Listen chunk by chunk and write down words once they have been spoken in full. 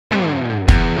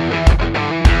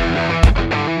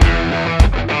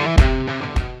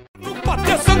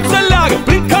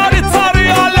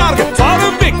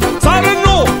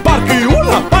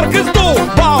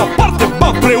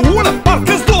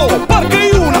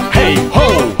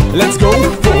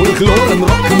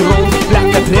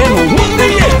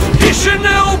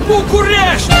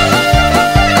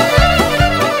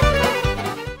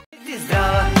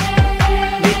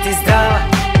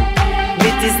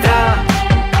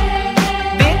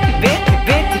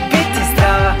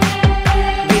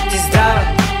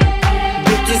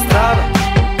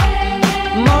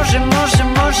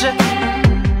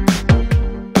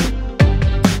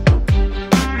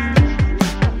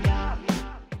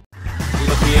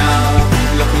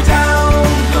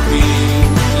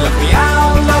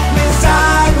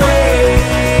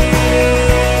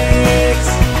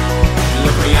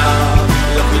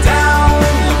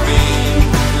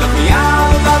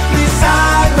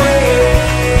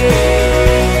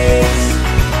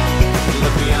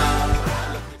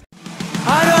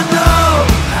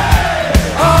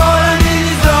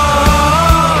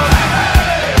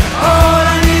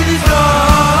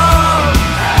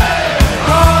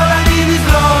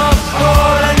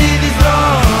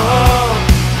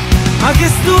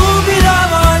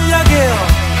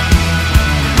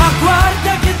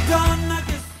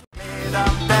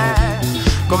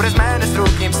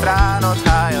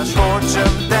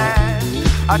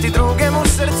a ti drugemu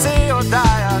srce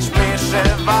oddajaš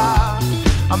pleševa.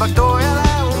 Ampak to je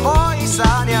le v mojih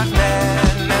sanjah,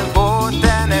 ne bo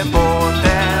te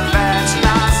več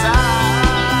nazaj.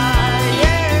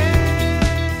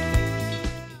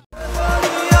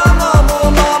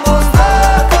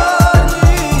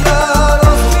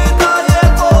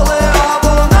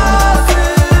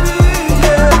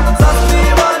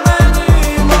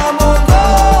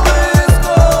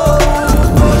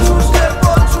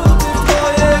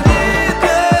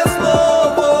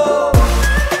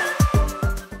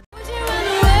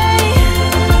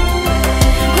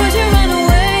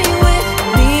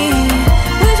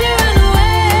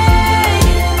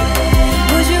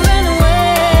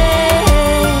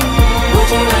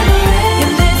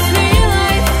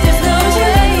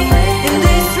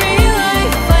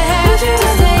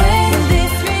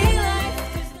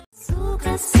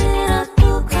 Place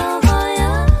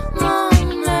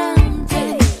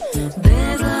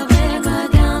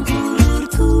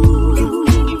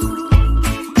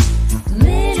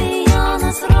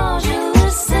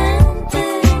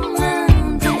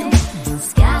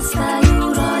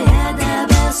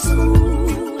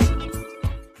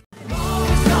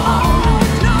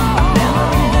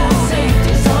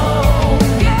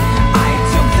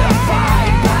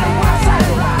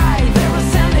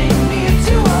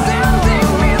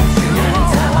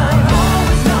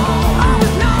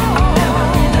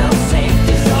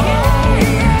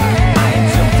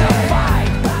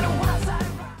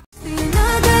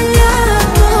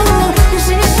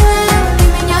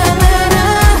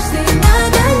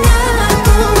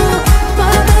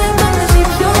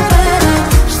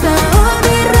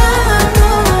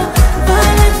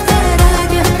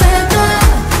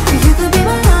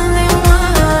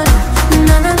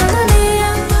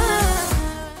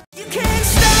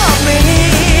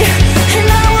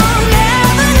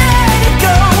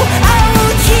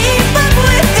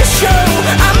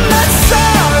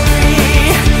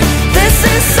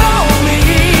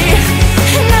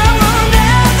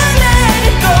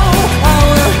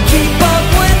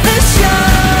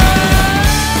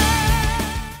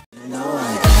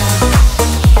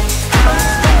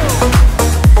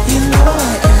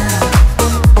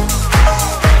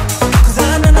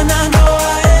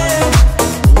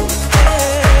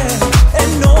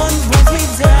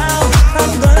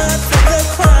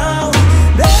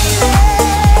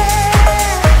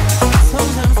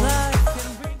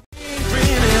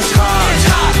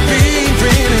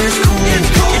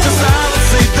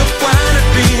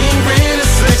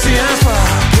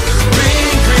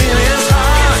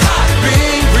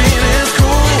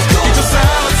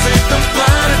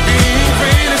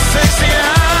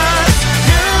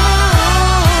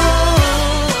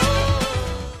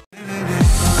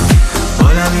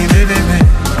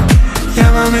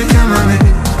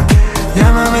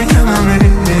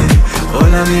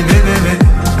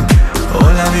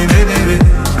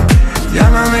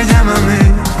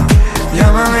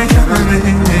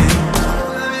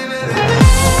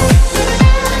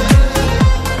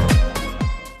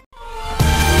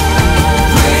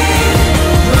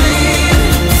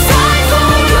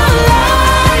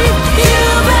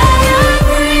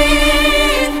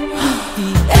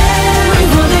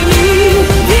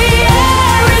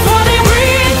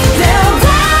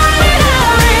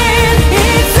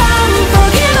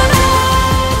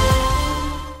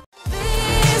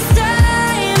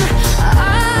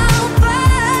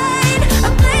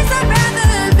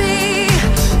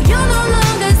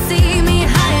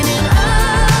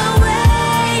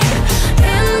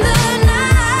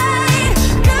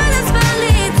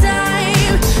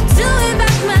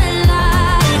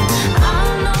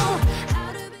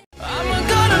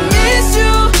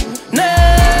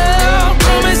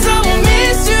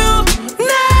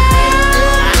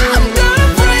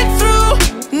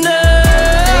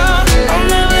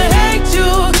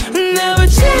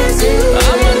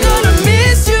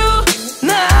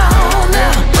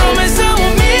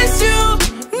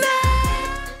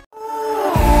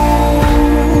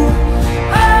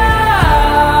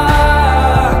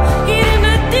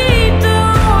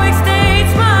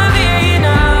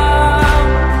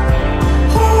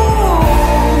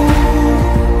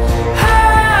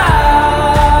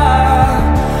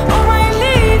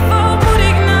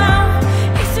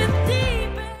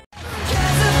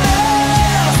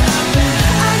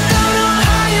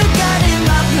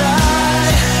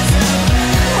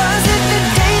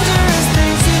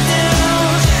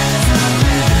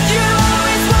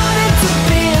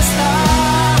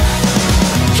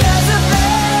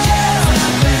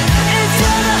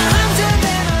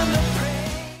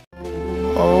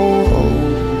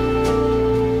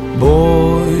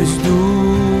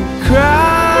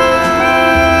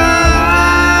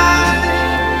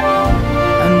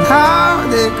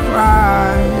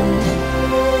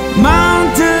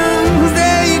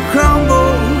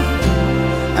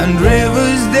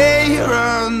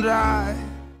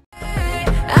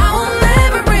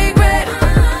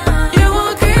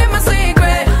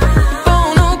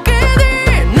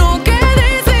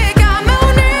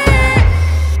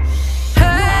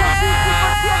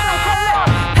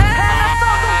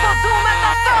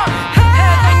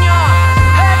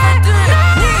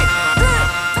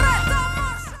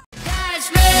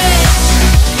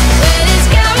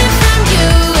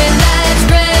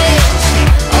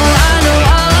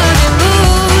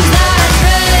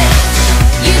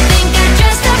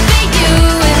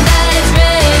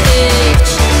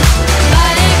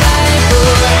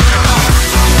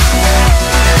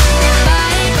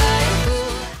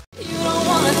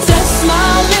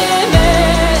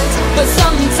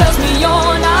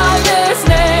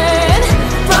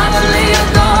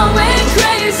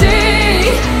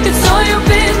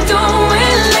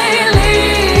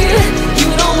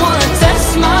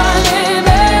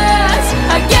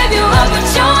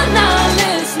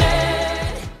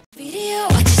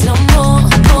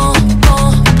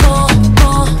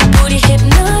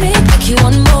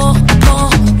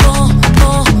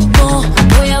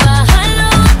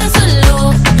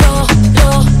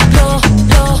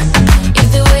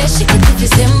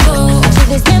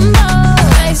Mueves tiempo,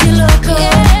 sexy loco.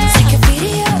 Sé que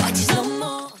video, watch slow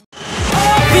mo.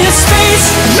 This space,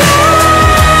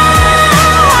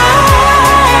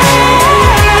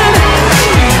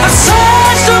 I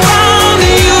searched around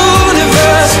the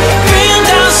universe, been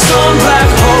down some black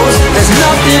holes. There's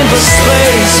nothing but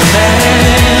space,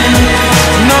 man.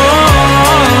 No,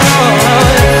 oh,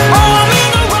 I'm in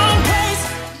the wrong place.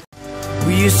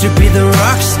 We used to be the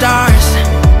rock stars,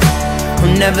 who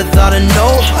never thought of no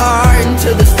heart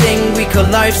until this thing we call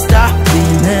life stopped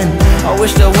beaming. I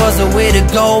wish there was a way to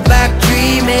go back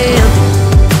dreaming.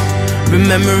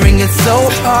 Remembering it so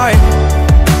hard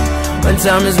when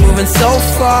time is moving so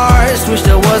fast. Wish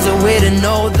there was a way to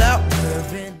know that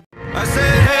we're in. I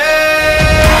said,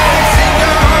 hey, sing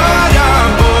your heart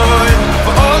out, boy,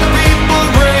 for all the people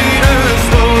great and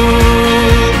slow.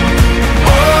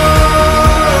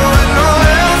 Oh, and all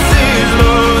else is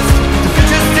lost. The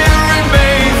future still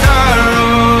remains our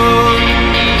own.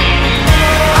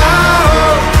 I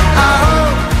hope, I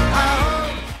hope, I hope.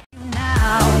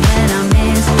 Now when I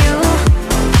miss you,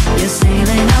 you're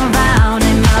sailing around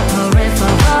in my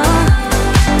peripheral.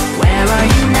 Where are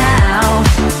you now?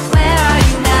 Where are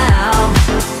you now?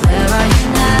 Where are you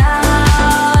now?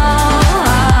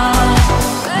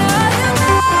 Where are you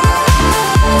now?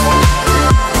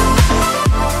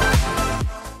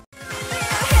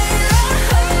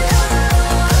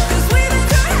 'Cause we've been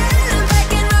through hell back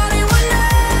in all in one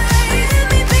night. Let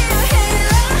me be your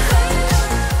halo.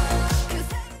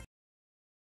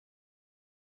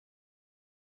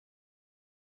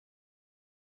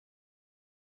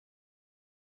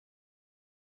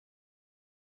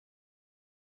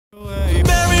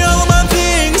 Bury all of my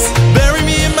things, bury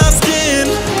me in my skin.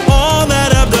 All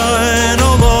that I've done,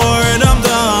 oh Lord, I'm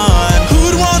done.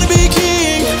 Who'd wanna be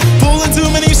king, pulling too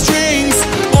many strings?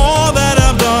 All that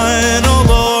I've done, oh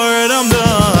Lord, I'm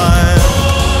done.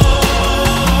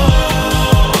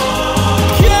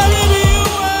 Carry me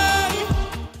away.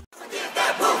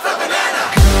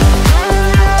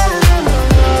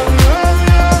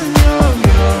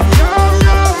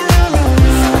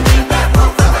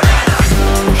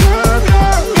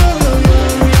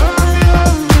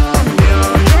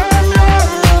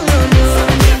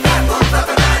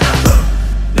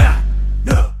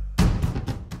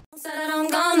 Sarong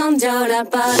non giora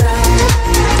para.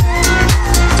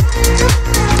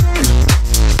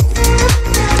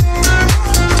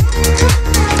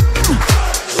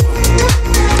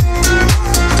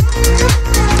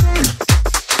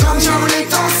 Quand on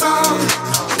est ensemble,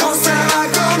 on sera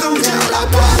quand on vient la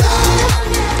para.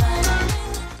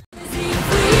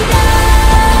 We die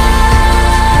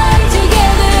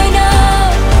together now.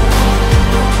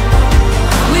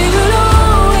 We will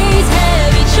always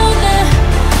have each other.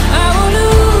 I won't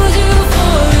lose you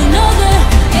for another.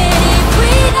 And if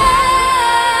we die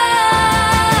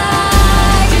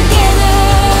together,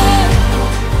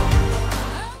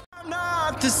 I'm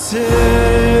not the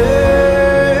same,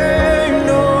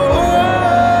 no.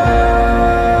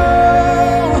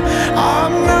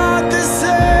 I'm not the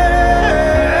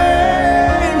same,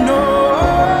 no.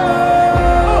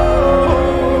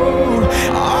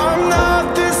 I'm not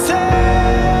the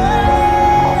same,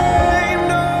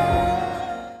 no.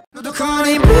 No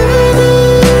dokoni